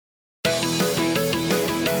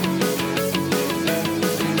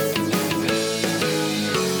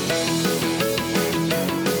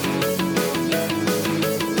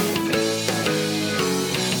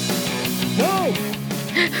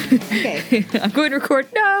Okay. I'm going to record.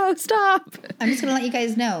 No, stop. I'm just going to let you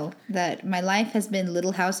guys know that my life has been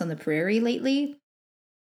Little House on the Prairie lately.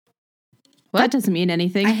 That doesn't mean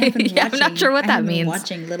anything. I have been Yeah, I'm not sure what that means.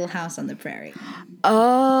 Watching Little House on the Prairie.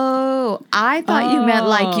 Oh, I thought you meant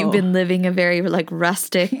like you've been living a very like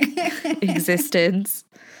rustic existence.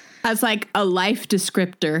 As like a life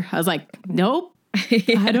descriptor. I was like, nope.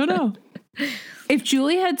 I don't know. If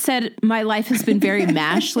Julie had said my life has been very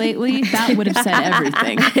MASH lately, that would have said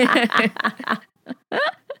everything.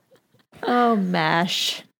 Oh,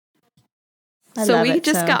 MASH. So we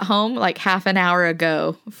just got home like half an hour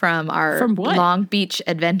ago from our Long Beach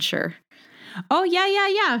adventure. Oh,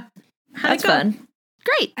 yeah. That's fun.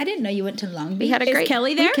 Great. I didn't know you went to Long Beach. We had a great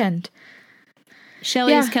Kelly there? weekend.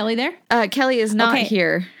 Shelly, is Kelly there? Kelly is not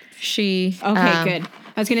here. She... Okay, good.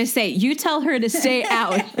 I was going to say, you tell her to stay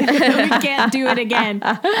out. We can't do it again.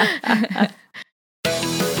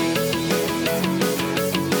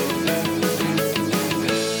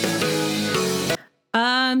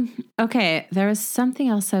 Okay, there was something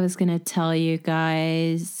else I was going to tell you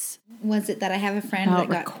guys. Was it that I have a friend that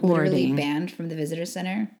got literally banned from the visitor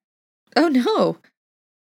center? Oh, no.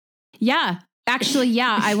 Yeah. Actually,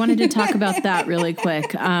 yeah, I wanted to talk about that really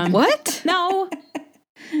quick. What? No.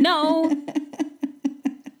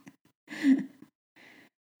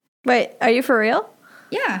 Wait, are you for real?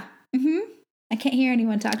 Yeah. Mm-hmm. I can't hear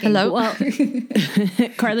anyone talking. Hello? Well,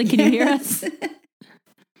 Carly, can you hear us?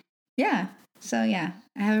 Yeah. So, yeah,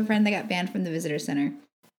 I have a friend that got banned from the visitor center.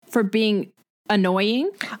 For being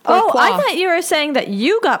annoying? Oh, I thought you were saying that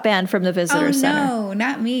you got banned from the visitor center. No,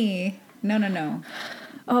 not me. No.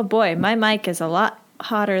 Oh, boy, my mic is a lot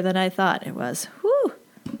hotter than I thought it was. Woo.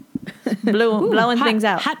 Blowing things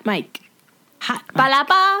out. Hot mic.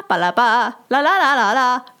 Ba-la-ba, ba-la-ba,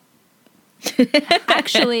 la-la-la-la-la.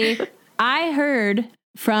 Actually, I heard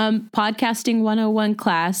from Podcasting 101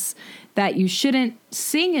 class that you shouldn't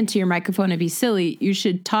sing into your microphone and be silly. You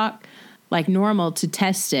should talk like normal to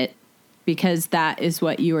test it, because that is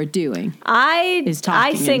what you are doing. I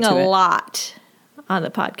sing a lot on the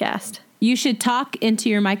podcast. You should talk into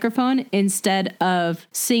your microphone instead of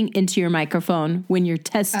sing into your microphone when you're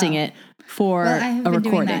testing it for I have a been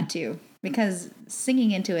recording. doing that too, because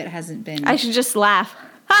singing into it hasn't been. I should just laugh.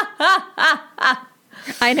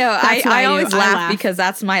 I know. I always laugh because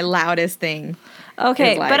that's my loudest thing.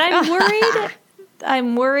 Okay, like, but I'm worried.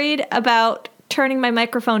 I'm worried about turning my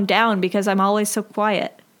microphone down because I'm always so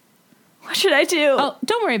quiet. What should I do? Oh,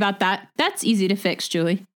 don't worry about that. That's easy to fix,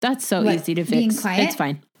 Julie. That's so easy to fix. Being quiet? It's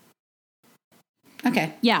fine.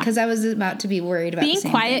 Okay. Yeah. Because I was about to be worried about being the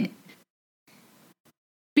same quiet. thing.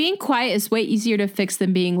 Being quiet is way easier to fix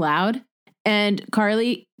than being loud. And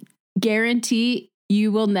Carly, guarantee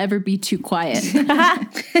you will never be too quiet.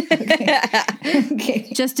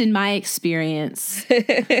 Okay. Just in my experience.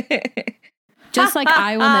 Just like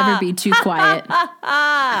I will never be too quiet. All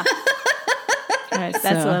right,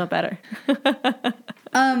 that's a little better.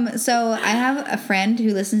 So I have a friend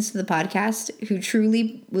who listens to the podcast who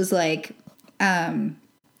truly was like, I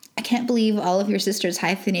can't believe all of your sisters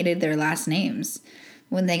hyphenated their last names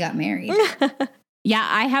when they got married. Yeah,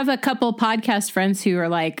 I have a couple podcast friends who are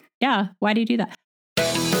like, yeah, why do you do that?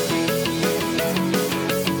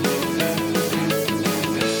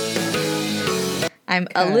 I'm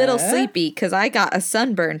a little sleepy because I got a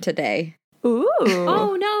sunburn today. Ooh.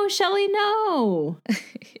 Oh, no, Shelly, no.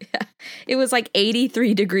 Yeah. It was like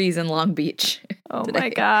 83 degrees in Long Beach. Oh my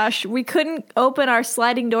gosh. We couldn't open our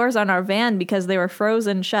sliding doors on our van because they were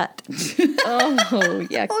frozen shut. Oh,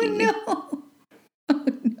 yucky. Oh,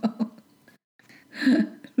 no.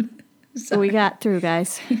 So we got through,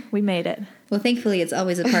 guys. We made it. Well, thankfully, it's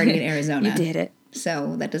always a party in Arizona. You did it.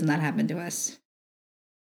 So that does not happen to us.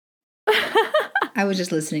 I was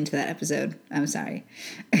just listening to that episode. I'm sorry.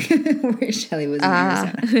 Where Shelly was in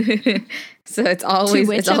Arizona. So it's always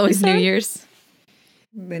New Year's.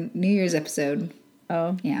 The New Year's episode.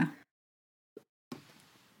 Oh. Yeah.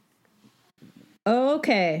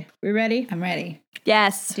 Okay. We ready? I'm ready.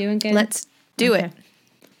 Yes. Doing good? Let's do it.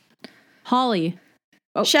 Holly.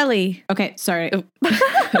 Oh. Shelly. Okay, sorry. Oh.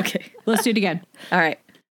 Okay. Let's do it again. All right.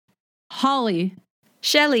 Holly.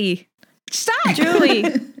 Shelly. Stop. Julie.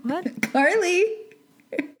 What? Carly.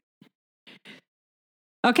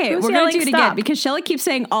 Okay, Who's we're going to do it yelling again because Shelly keeps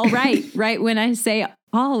saying all right, right when I say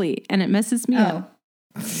Holly, and it messes me up.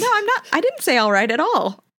 No, I'm not. I didn't say all right at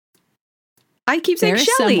all. I keep saying There's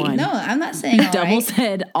Shelly. someone. No, I'm not saying all Double right.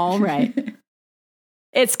 said all right.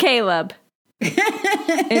 It's Caleb.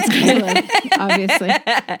 It's Caleb, obviously.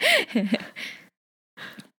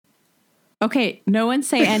 Okay, no one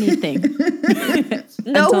say anything.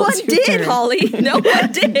 No one did, Holly. No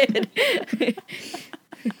one did.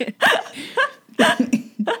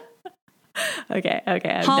 Okay.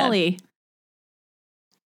 I'm Holly. done.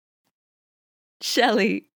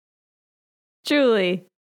 Shelly. Julie.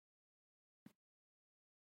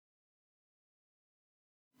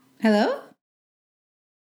 Hello?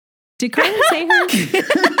 Did Carly say her?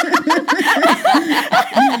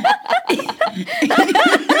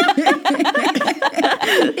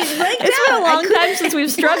 It's been a long time since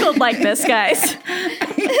we've struggled like this, guys.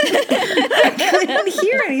 I couldn't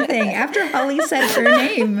hear anything after Holly said her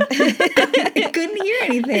name. I couldn't hear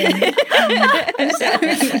anything. I'm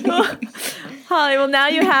sorry. Holly, well, now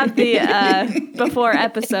you have the before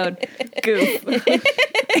episode goof.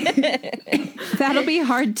 That'll be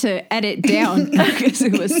hard to edit down because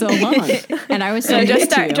it was so long, and I was so just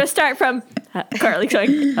start from Carly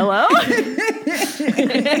going hello.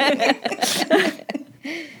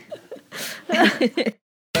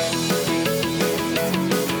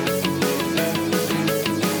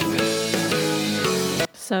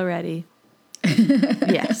 So ready.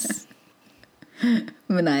 Yes.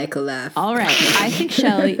 Maniacal laugh. All right, I think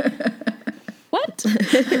Shelly. What?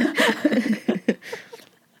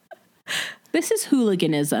 This is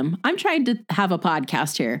hooliganism. I'm trying to have a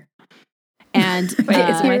podcast here. And Wait,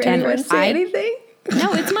 is my turn to say anything?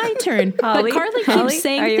 No, it's my turn. Holly, but Carly Holly, keeps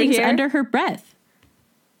saying things under her breath.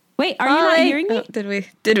 Wait, are you not hearing me? Oh, did we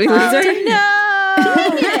lose her? No.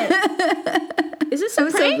 Is this a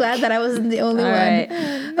I'm prank? so glad that I wasn't the only one. Right.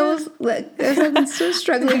 I've been so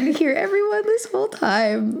struggling to hear everyone this whole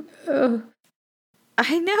time. Oh.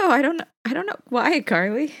 I know. I don't know why,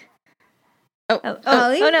 Carly. Oh,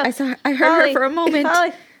 Holly? Oh no! I heard Holly, her for a moment.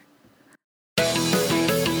 Holly.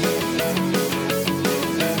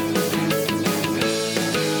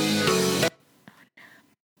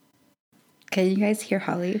 Can you guys hear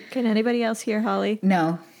Holly? Can anybody else hear Holly?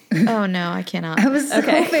 No. Oh no, I cannot. I was hoping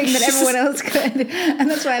that everyone else could, and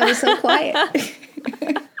that's why I was so quiet.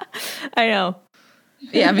 I know.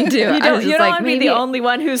 Yeah, me too. You don't want to be the only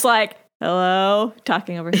one who's like, hello,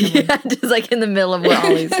 talking over someone. Yeah, just like in the middle of what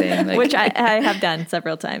Holly's saying. Like, Which I have done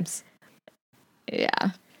several times.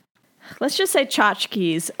 yeah. Let's just say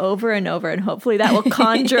tchotchkes over and over, and hopefully that will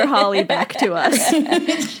conjure Holly back to us.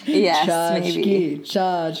 Yes, maybe.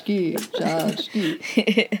 Tchotchke.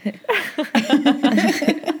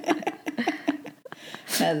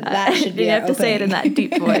 That should be You have to say it in that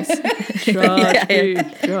deep voice. Tchotchke.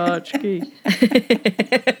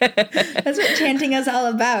 That's what chanting is all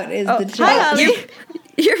about, is the Hi, tchotchke. Holly.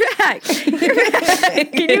 You're back. You're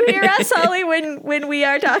back. Can you hear us, Holly, when we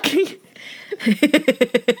are talking?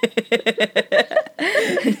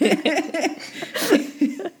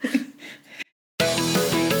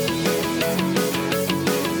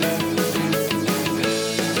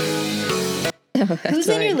 Who's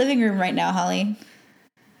in your living room right now, Holly?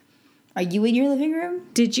 Are you in your living room?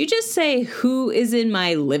 Did you just say who is in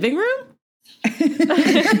my living room?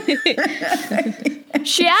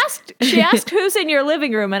 She asked who's in your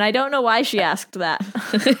living room, and I don't know why she asked that.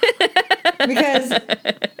 Because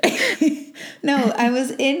no, I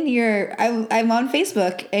was in I'm on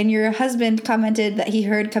Facebook, and your husband commented that he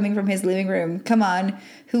heard coming from his living room, "Come on,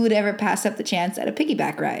 who would ever pass up the chance at a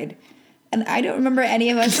piggyback ride?" And I don't remember any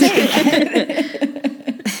of us saying that.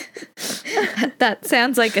 That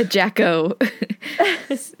sounds like a Jacko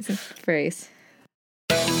phrase.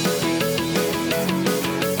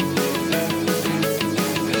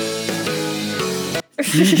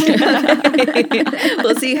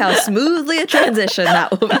 We'll see how smoothly a transition that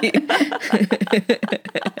will be.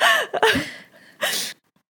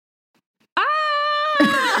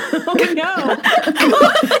 Oh no!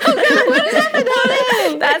 What is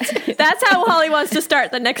happening? That's how Holly wants to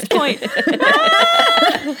start the next point. Yeah,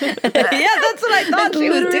 that's what I thought she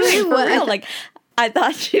was doing for real. Like, I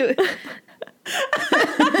thought she was...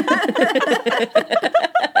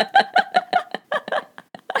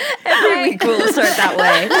 Every week we'll start that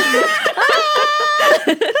way.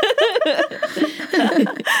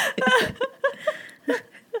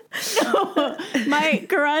 No, my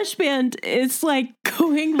GarageBand is like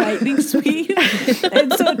going lightning speed,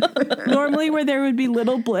 and so normally where there would be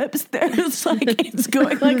little blips, there's like it's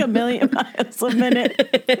going like a million miles a minute.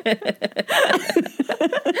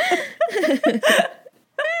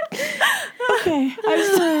 Okay,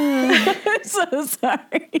 I'm so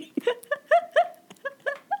sorry.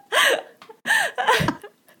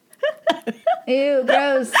 Ew,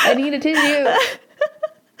 gross! I need a tissue.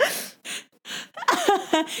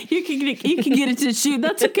 You can get a tissue.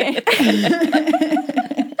 That's okay.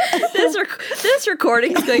 This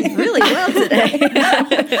recording's going really well today. We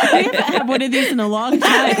haven't had one of these in a long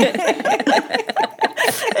time.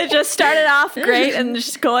 It just started off great and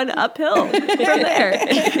just going uphill from there.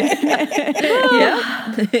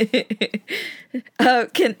 Yeah.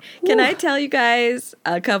 Can I tell you guys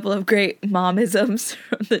a couple of great momisms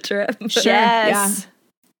from the trip? Sure. Yes.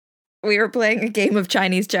 Yeah. We were playing a game of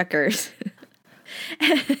Chinese checkers.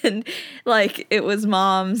 And like it was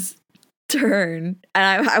Mom's turn,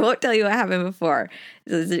 and I won't tell you what happened before.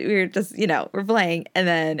 We were just, we're playing, and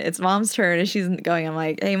then it's Mom's turn, and she's going. I'm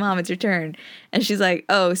like, "Hey, Mom, it's your turn," and she's like,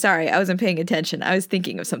 "Oh, sorry, I wasn't paying attention. I was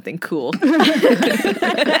thinking of something cool."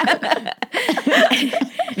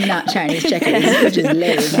 Not Chinese checkers, which is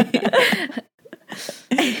lame.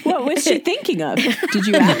 What was she thinking of? Did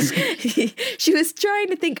you ask? She was trying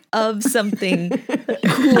to think of something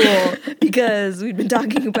cool because we'd been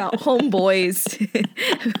talking about Homeboys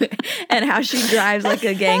and how she drives like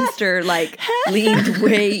a gangster, like leaned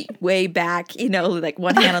way back, like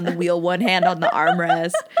one hand on the wheel, one hand on the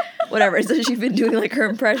armrest, whatever. So she'd been doing like her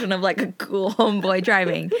impression of like a cool homeboy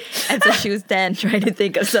driving. And so she was then trying to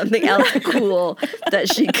think of something else cool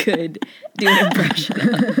that she could do an impression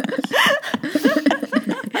of.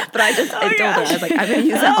 But I told her, I was like, I'm going to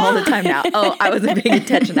use that all the time now. Oh, I wasn't paying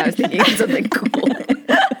attention. I was thinking of something cool.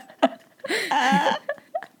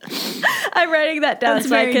 I'm writing that down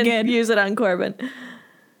so I can use it on Corbin.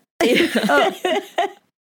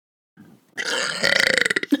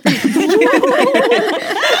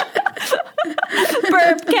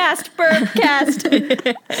 Burpcast.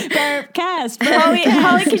 Holly,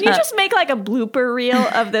 can you just make like a blooper reel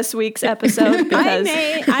of this week's episode? Because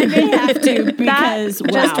I may have to, because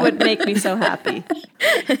that just would make me so happy.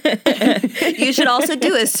 You should also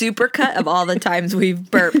do a super cut of all the times we've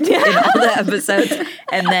burped in all the episodes,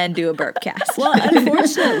 and then do a burpcast. Well,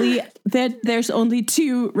 unfortunately, there's only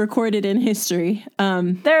 2 recorded in history.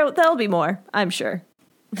 There'll be more, I'm sure.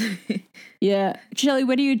 Yeah, Shelly,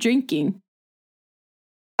 what are you drinking?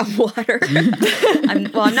 Water.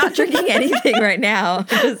 I'm not drinking anything right now,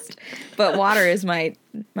 but water is my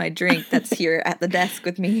drink that's here at the desk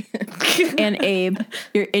with me. And Abe,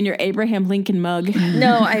 you're in your Abraham Lincoln mug.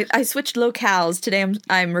 No, I switched locales today.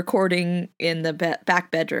 I'm recording in the back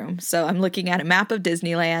bedroom, so I'm looking at a map of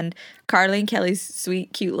Disneyland, Carly and Kelly's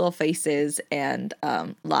sweet, cute little faces, and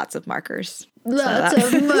lots of markers. Lots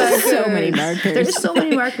of markers. So many markers. There's so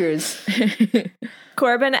many markers.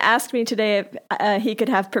 Corbin asked me today if he could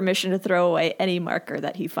have permission to throw away any marker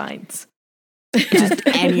that he finds. Just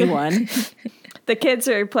anyone. The kids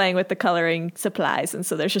are playing with the coloring supplies, and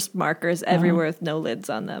so there's just markers everywhere with no lids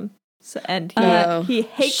on them. So, and he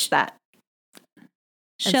hates that.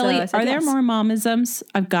 Shelly, are there more momisms?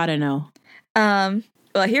 I've got to know.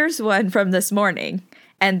 Well, here's one from this morning,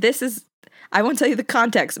 and this is, I won't tell you the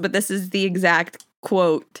context, but this is the exact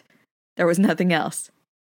quote. There was nothing else.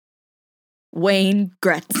 Wayne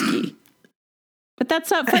Gretzky. But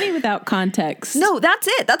that's not funny without context. No, that's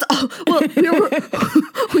it. That's all. Well,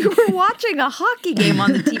 we were watching a hockey game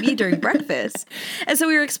on the TV during breakfast. And so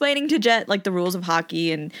we were explaining to Jet like the rules of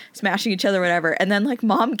hockey and smashing each other, whatever. And then like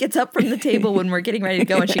Mom gets up from the table when we're getting ready to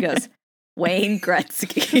go and she goes, Wayne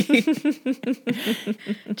Gretzky.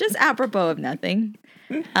 Just apropos of nothing.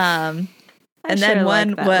 And then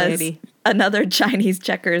one was another Chinese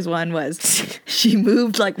checkers one was she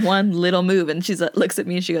moved like one little move and she looks at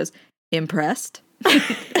me and she goes, impressed?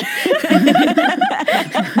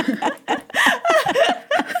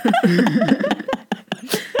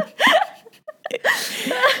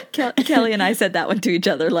 Kelly and I said that one to each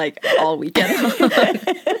other like all weekend long.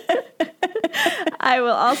 I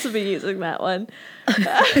will also be using that one.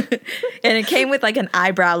 And it came with like an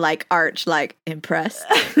eyebrow like arch, like impressed.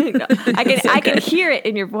 No, I can hear it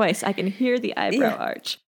in your voice. I can hear the eyebrow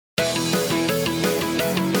arch.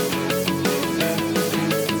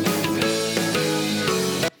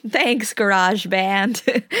 Thanks, Garage Band.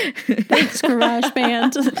 Thanks, Garage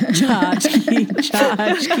Band. Josh Keys.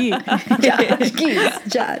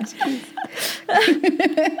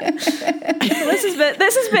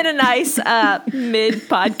 This has been a nice mid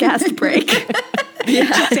podcast break.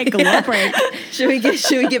 Yeah, take a little break. Should we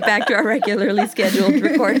get back to our regularly scheduled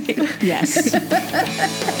recording? Yes.